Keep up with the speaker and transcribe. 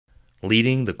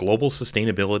Leading the Global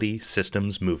Sustainability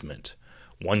Systems Movement.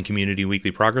 One Community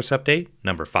Weekly Progress Update,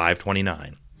 number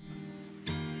 529.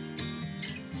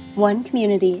 One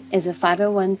Community is a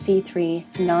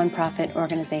 501c3 nonprofit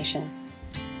organization.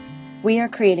 We are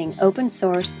creating open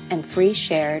source and free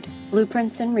shared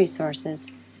blueprints and resources,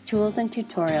 tools and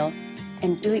tutorials,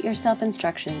 and do-it-yourself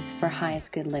instructions for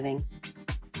highest good living.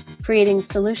 Creating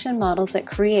solution models that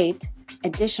create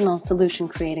additional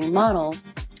solution-creating models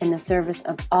in the service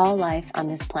of all life on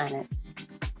this planet.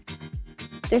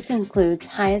 This includes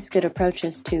highest good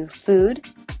approaches to food,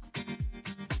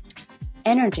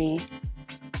 energy,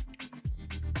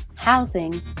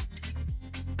 housing,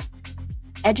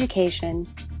 education,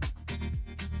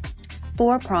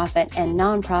 for-profit and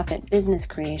non-profit business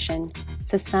creation,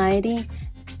 society,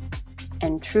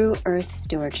 and true earth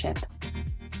stewardship.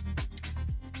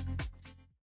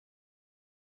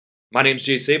 My name is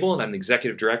Jay Sable, and I'm the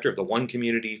Executive Director of the One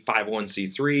Community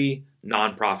 501c3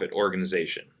 nonprofit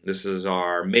organization. This is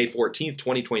our May 14th,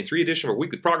 2023 edition of our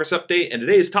Weekly Progress Update, and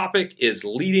today's topic is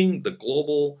leading the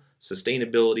global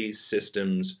sustainability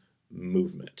systems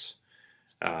movement.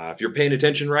 If you're paying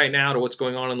attention right now to what's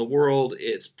going on in the world,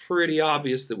 it's pretty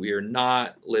obvious that we are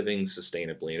not living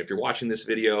sustainably. And if you're watching this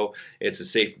video, it's a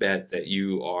safe bet that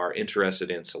you are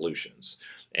interested in solutions.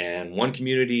 And One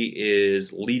Community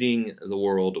is leading the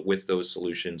world with those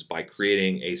solutions by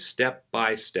creating a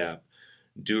step-by-step,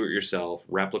 do-it-yourself,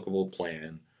 replicable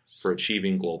plan for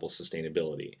achieving global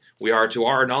sustainability. We are, to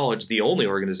our knowledge, the only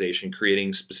organization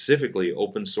creating specifically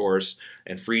open source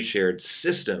and free shared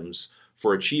systems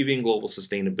for achieving global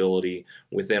sustainability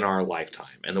within our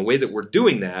lifetime. And the way that we're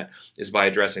doing that is by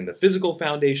addressing the physical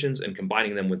foundations and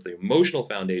combining them with the emotional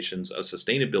foundations of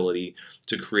sustainability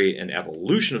to create an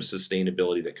evolution of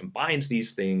sustainability that combines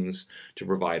these things to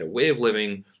provide a way of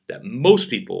living that most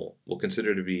people will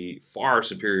consider to be far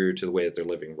superior to the way that they're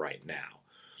living right now.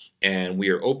 And we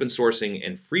are open sourcing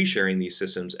and free sharing these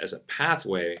systems as a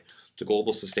pathway to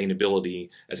global sustainability,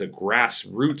 as a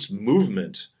grassroots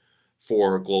movement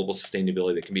for global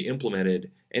sustainability that can be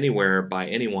implemented anywhere by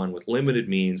anyone with limited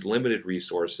means, limited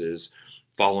resources,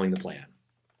 following the plan.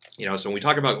 So when we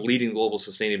talk about leading the global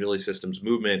sustainability systems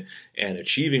movement and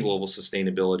achieving global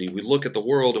sustainability, we look at the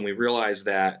world and we realize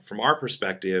that from our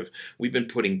perspective, we've been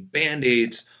putting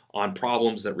band-aids on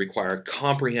problems that require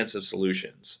comprehensive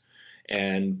solutions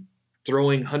and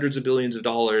throwing hundreds of billions of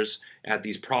dollars at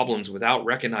these problems without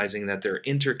recognizing that they're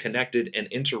interconnected and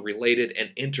interrelated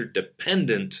and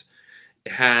interdependent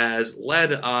has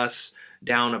led us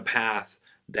down a path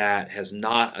that has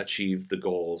not achieved the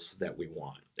goals that we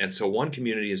want. And so One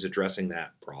Community is addressing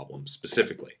that problem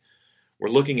specifically. We're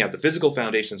looking at the physical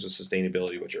foundations of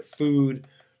sustainability, which are food,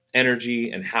 energy,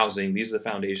 and housing. These are the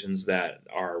foundations that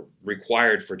are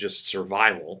required for just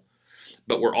survival.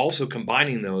 But we're also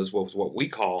combining those with what we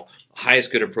call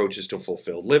highest good approaches to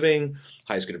fulfilled living,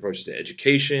 highest good approaches to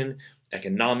education,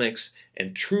 economics,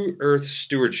 and true earth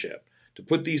stewardship, to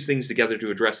put these things together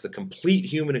to address the complete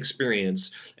human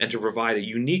experience and to provide a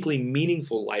uniquely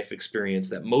meaningful life experience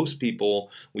that most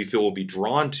people we feel will be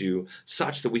drawn to,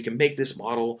 such that we can make this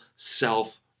model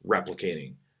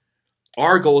self-replicating.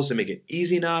 Our goal is to make it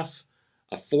easy enough,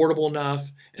 affordable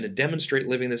enough, and to demonstrate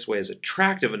living this way is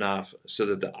attractive enough so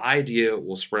that the idea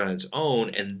will spread on its own,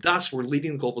 and thus we're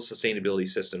leading the global sustainability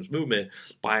systems movement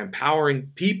by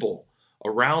empowering people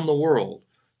around the world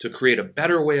to create a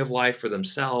better way of life for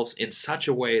themselves in such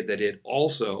a way that it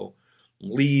also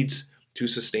leads to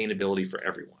sustainability for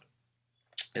everyone.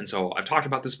 And so I've talked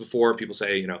about this before. People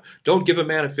say, don't give a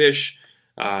man a fish,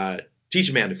 teach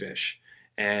a man to fish.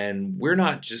 And we're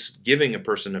not just giving a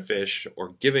person a fish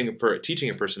or teaching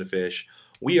a person to fish.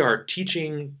 We are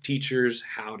teaching teachers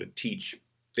how to teach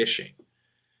fishing.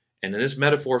 And in this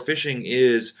metaphor, fishing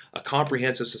is a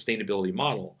comprehensive sustainability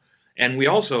model. And we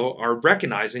also are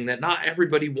recognizing that not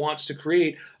everybody wants to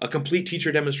create a complete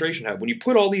teacher demonstration hub. When you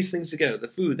put all these things together, the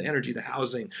food, the energy, the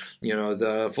housing,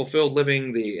 the fulfilled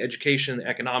living, the education, the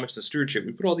economics, the stewardship,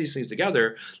 we put all these things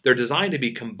together, they're designed to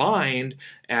be combined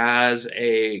as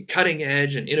a cutting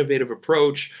edge and innovative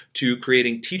approach to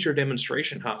creating teacher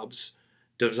demonstration hubs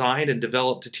designed and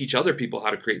developed to teach other people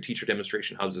how to create teacher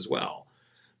demonstration hubs as well.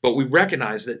 But we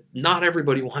recognize that not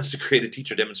everybody wants to create a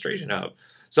teacher demonstration hub.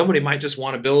 Somebody might just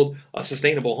want to build a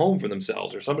sustainable home for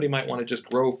themselves, or somebody might want to just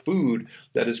grow food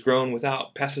that is grown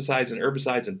without pesticides and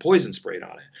herbicides and poison sprayed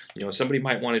on it. Somebody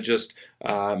might want to just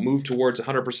move towards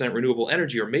 100% renewable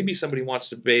energy, or maybe somebody wants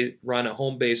to run a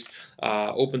home-based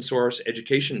open source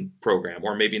education program,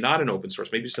 or maybe not an open source.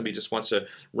 Maybe somebody just wants to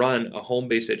run a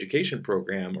home-based education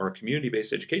program or a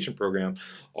community-based education program.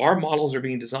 Our models are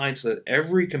being designed so that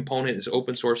every component is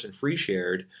open source and free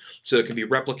shared, so it can be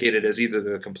replicated as either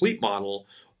the complete model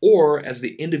or as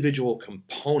the individual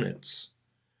components.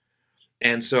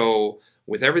 And so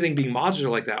with everything being modular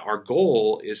like that, our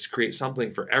goal is to create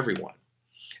something for everyone.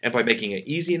 And by making it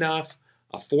easy enough,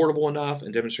 affordable enough,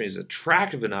 and demonstrating it's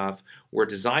attractive enough, we're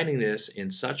designing this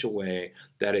in such a way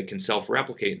that it can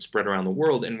self-replicate and spread around the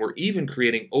world. And we're even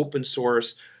creating open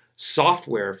source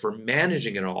software for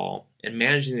managing it all and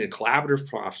managing the collaborative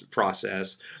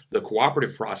process, the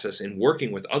cooperative process in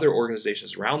working with other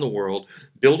organizations around the world,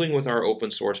 building with our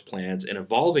open source plans and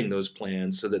evolving those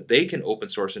plans so that they can open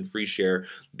source and free share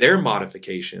their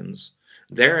modifications,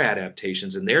 their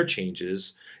adaptations, and their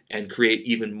changes, and create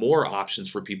even more options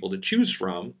for people to choose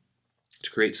from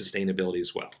to create sustainability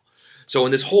as well. So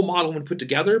in this whole model, when put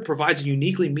together, provides a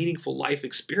uniquely meaningful life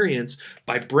experience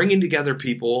by bringing together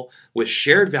people with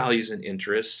shared values and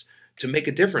interests to make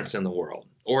a difference in the world,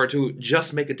 or to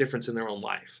just make a difference in their own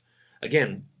life.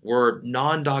 Again, we're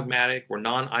non-dogmatic, we're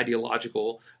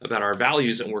non-ideological about our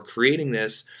values, and we're creating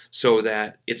this so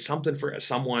that it's something for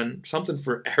someone, something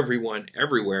for everyone,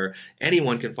 everywhere.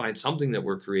 Anyone can find something that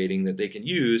we're creating that they can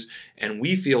use, and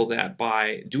we feel that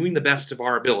by doing the best of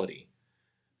our ability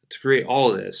to create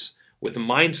all of this, with the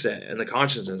mindset and the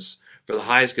consciousness for the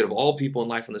highest good of all people in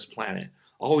life on this planet,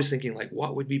 always thinking like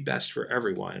what would be best for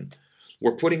everyone.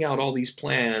 We're putting out all these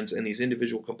plans and these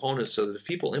individual components so that if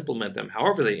people implement them,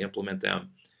 however they implement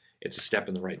them, it's a step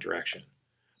in the right direction.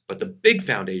 But the big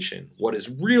foundation, what is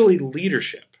really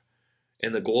leadership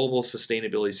in the global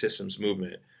sustainability systems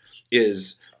movement,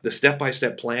 is the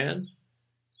step-by-step plan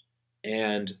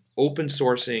and open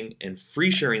sourcing and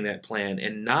free sharing that plan,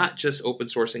 and not just open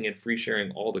sourcing and free sharing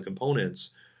all the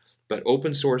components, but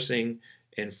open sourcing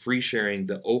and free sharing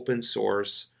the open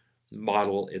source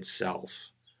model itself.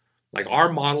 Like,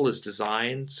 our model is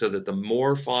designed so that the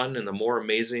more fun and the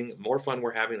more fun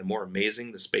we're having, the more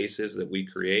amazing the space is that we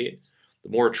create,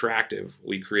 the more attractive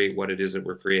we create what it is that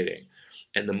we're creating.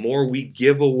 And the more we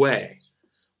give away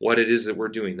what it is that we're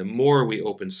doing, the more we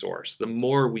open source, the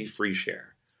more we free share,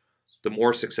 the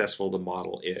more successful the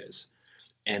model is.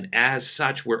 And as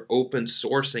such, we're open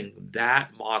sourcing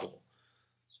that model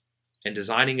and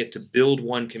designing it to build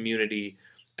one community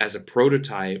as a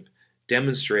prototype,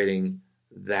 demonstrating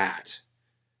that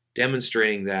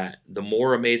the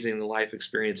more amazing the life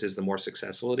experience is, the more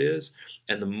successful it is.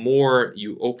 And the more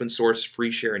you open source,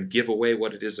 free share, and give away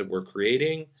what it is that we're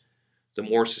creating, the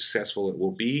more successful it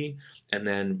will be. And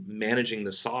then managing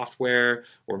the software,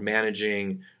 or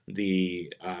managing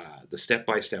the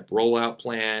step-by-step rollout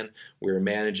plan. We're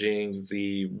managing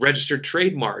the registered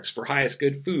trademarks for highest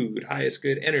good food, highest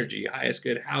good energy, highest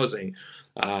good housing,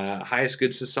 highest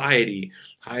good society,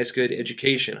 highest good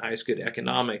education, highest good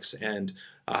economics, and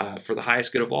for the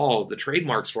highest good of all, the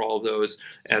trademarks for all of those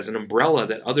as an umbrella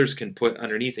that others can put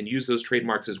underneath and use those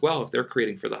trademarks as well if they're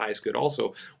creating for the highest good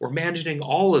also. We're managing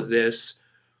all of this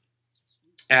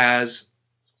as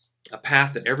a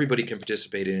path that everybody can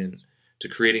participate in to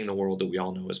creating the world that we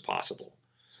all know is possible.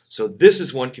 So this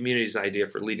is one community's idea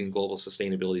for leading the global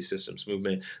sustainability systems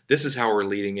movement. This is how we're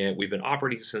leading it. We've been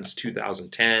operating since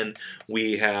 2010.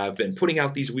 We have been putting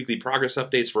out these weekly progress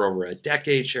updates for over a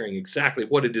decade, sharing exactly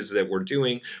what it is that we're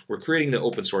doing. We're creating the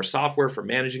open source software for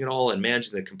managing it all and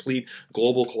managing the complete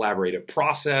global collaborative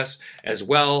process as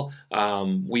well.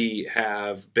 We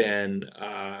have been,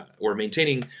 we're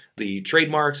maintaining the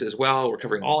trademarks as well. We're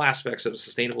covering all aspects of a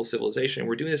sustainable civilization.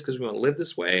 We're doing this because we want to live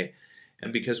this way,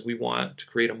 and because we want to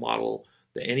create a model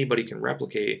that anybody can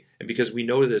replicate, and because we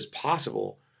know that it's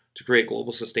possible to create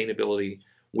global sustainability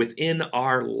within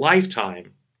our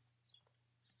lifetime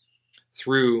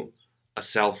through a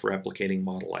self-replicating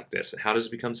model like this. And how does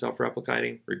it become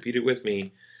self-replicating? Repeat it with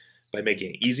me: by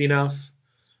making it easy enough,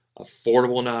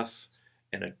 affordable enough,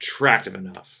 and attractive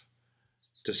enough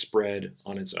to spread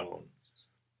on its own.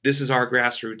 This is our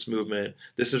grassroots movement.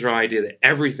 This is our idea that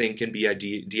everything can be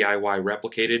DIY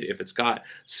replicated if it's got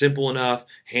simple enough,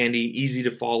 handy, easy to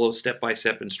follow,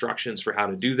 step-by-step instructions for how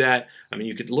to do that. I mean,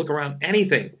 you could look around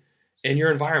anything in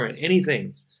your environment,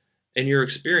 anything in your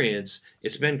experience.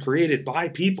 It's been created by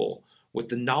people with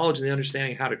the knowledge and the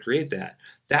understanding of how to create that.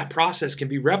 That process can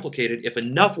be replicated if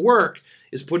enough work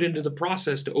is put into the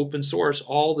process to open source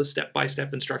all the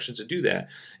step-by-step instructions to do that.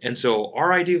 And so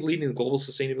our idea of leading the global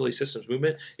sustainability systems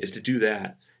movement is to do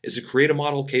that, is to create a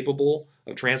model capable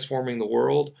of transforming the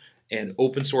world and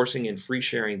open sourcing and free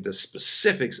sharing the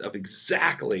specifics of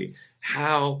exactly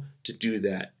how to do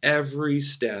that, every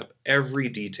step, every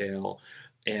detail,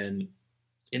 and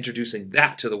introducing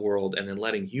that to the world, and then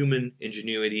letting human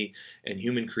ingenuity and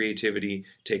human creativity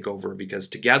take over, because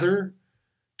together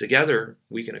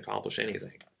we can accomplish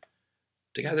anything.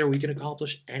 Together we can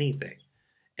accomplish anything.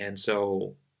 And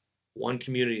so one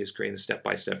community is creating the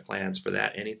step-by-step plans for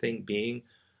that anything being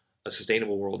a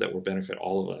sustainable world that will benefit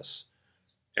all of us,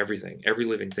 everything, every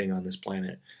living thing on this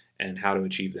planet, and how to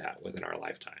achieve that within our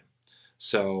lifetime.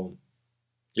 So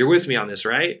you're with me on this,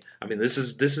 right? I mean, this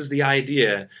is the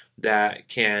idea that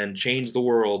can change the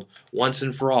world once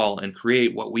and for all and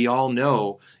create what we all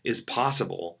know is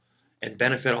possible and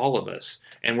benefit all of us.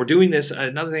 And we're doing this.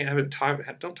 Another thing I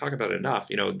don't talk about it enough.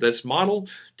 You know, this model,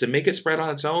 to make it spread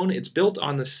on its own, it's built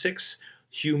on the 6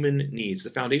 human needs, the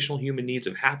foundational human needs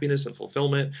of happiness and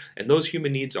fulfillment. And those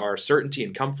human needs are certainty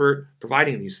and comfort,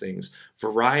 providing these things,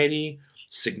 variety,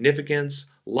 significance,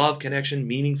 love, connection,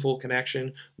 meaningful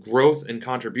connection, growth, and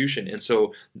contribution. And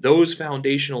so those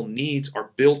foundational needs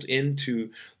are built into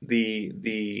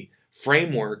the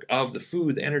framework of the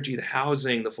food, the energy, the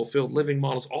housing, the fulfilled living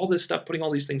models, all this stuff, putting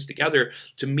all these things together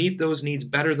to meet those needs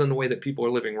better than the way that people are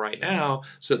living right now,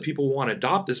 so that people want to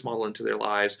adopt this model into their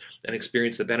lives and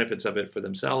experience the benefits of it for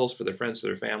themselves, for their friends, for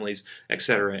their families,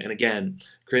 etc. And again,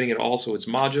 creating it also, it's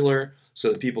modular, so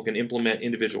that people can implement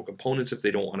individual components if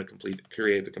they don't want to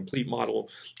create the complete model,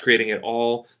 creating it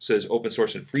all so it's open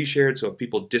source and free shared, so if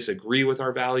people disagree with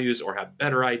our values or have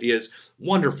better ideas,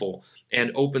 wonderful,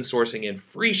 and open sourcing and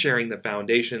free sharing the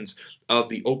foundations of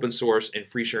the open source and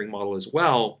free sharing model as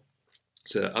well,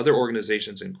 so that other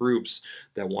organizations and groups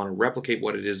that want to replicate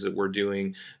what it is that we're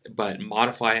doing, but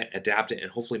modify it, adapt it,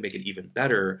 and hopefully make it even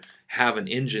better, have an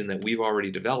engine that we've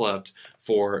already developed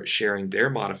for sharing their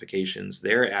modifications,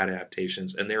 their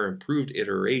adaptations, and their improved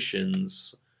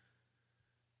iterations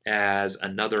as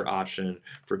another option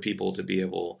for people to be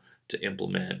able to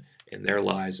implement in their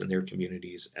lives and their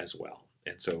communities as well.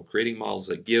 And so creating models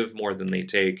that give more than they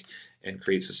take and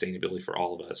create sustainability for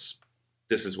all of us,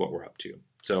 this is what we're up to.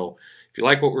 So if you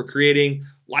like what we're creating,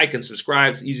 like and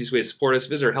subscribe. It's the easiest way to support us.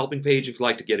 Visit our helping page if you'd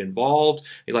like to get involved,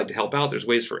 if you'd like to help out. There's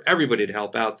ways for everybody to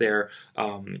help out there.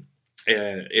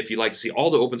 If you'd like to see all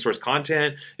the open source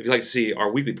content, if you'd like to see our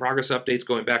weekly progress updates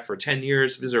going back for 10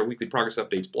 years, visit our weekly progress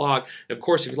updates blog. And of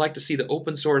course, if you'd like to see the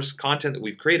open source content that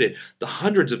we've created, the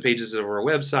hundreds of pages of our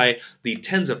website, the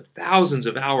tens of thousands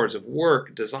of hours of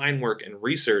work, design work, and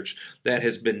research that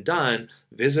has been done,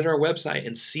 visit our website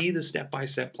and see the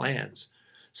step-by-step plans.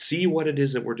 See what it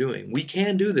is that we're doing. We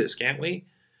can do this, can't we?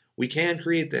 We can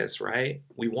create this, right?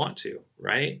 We want to,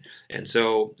 right? And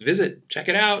so visit, check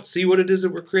it out, see what it is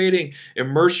that we're creating.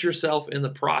 Immerse yourself in the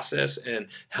process and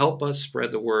help us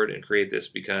spread the word and create this,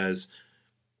 because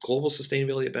global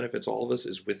sustainability that benefits all of us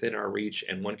is within our reach,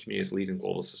 and one community is leading the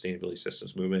global sustainability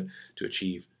systems movement to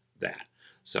achieve that.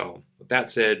 So with that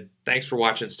said, thanks for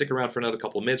watching. Stick around for another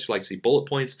couple of minutes if you'd like to see bullet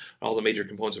points on all the major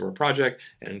components of our project.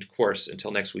 And of course, until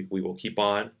next week, we will keep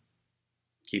on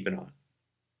keeping on.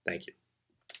 Thank you.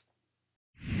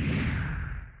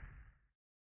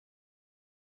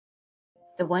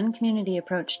 The one community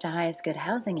approach to highest good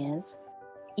housing is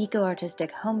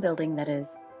eco-artistic home building that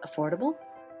is affordable,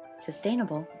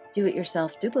 sustainable,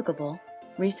 do-it-yourself duplicable,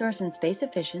 resource and space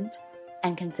efficient,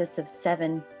 and consists of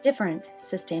 7 different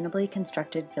sustainably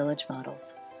constructed village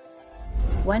models.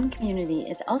 One Community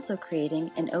is also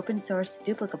creating an open-source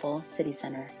duplicable city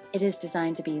center. It is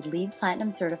designed to be LEED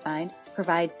Platinum certified,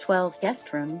 provide 12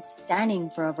 guest rooms, dining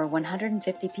for over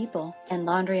 150 people, and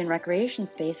laundry and recreation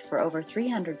space for over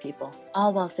 300 people,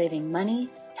 all while saving money,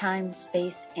 time,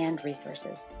 space, and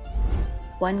resources.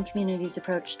 One Community's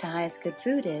approach to highest good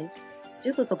food is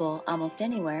duplicable almost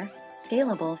anywhere,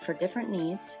 scalable for different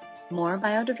needs, more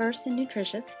biodiverse and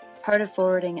nutritious, part of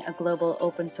forwarding a global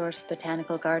open-source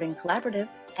botanical garden collaborative,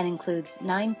 and includes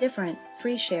 9 different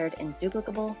free shared and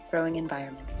duplicable growing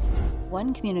environments.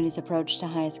 One Community's approach to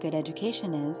highest good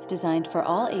education is designed for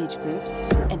all age groups,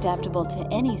 adaptable to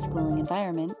any schooling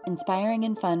environment, inspiring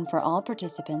and fun for all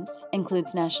participants,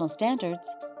 includes national standards,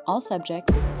 all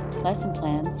subjects, lesson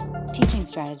plans, teaching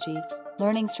strategies,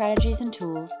 learning strategies and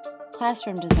tools,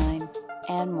 classroom design,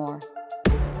 and more.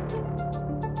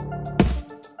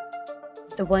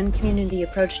 The One Community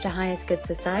approach to highest good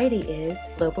society is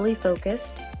globally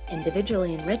focused,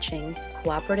 individually enriching,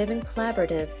 cooperative and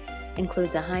collaborative,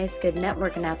 includes a highest good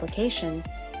network and application,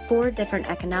 4 different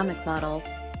economic models,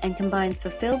 and combines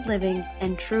fulfilled living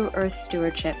and true earth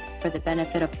stewardship for the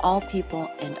benefit of all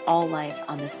people and all life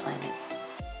on this planet.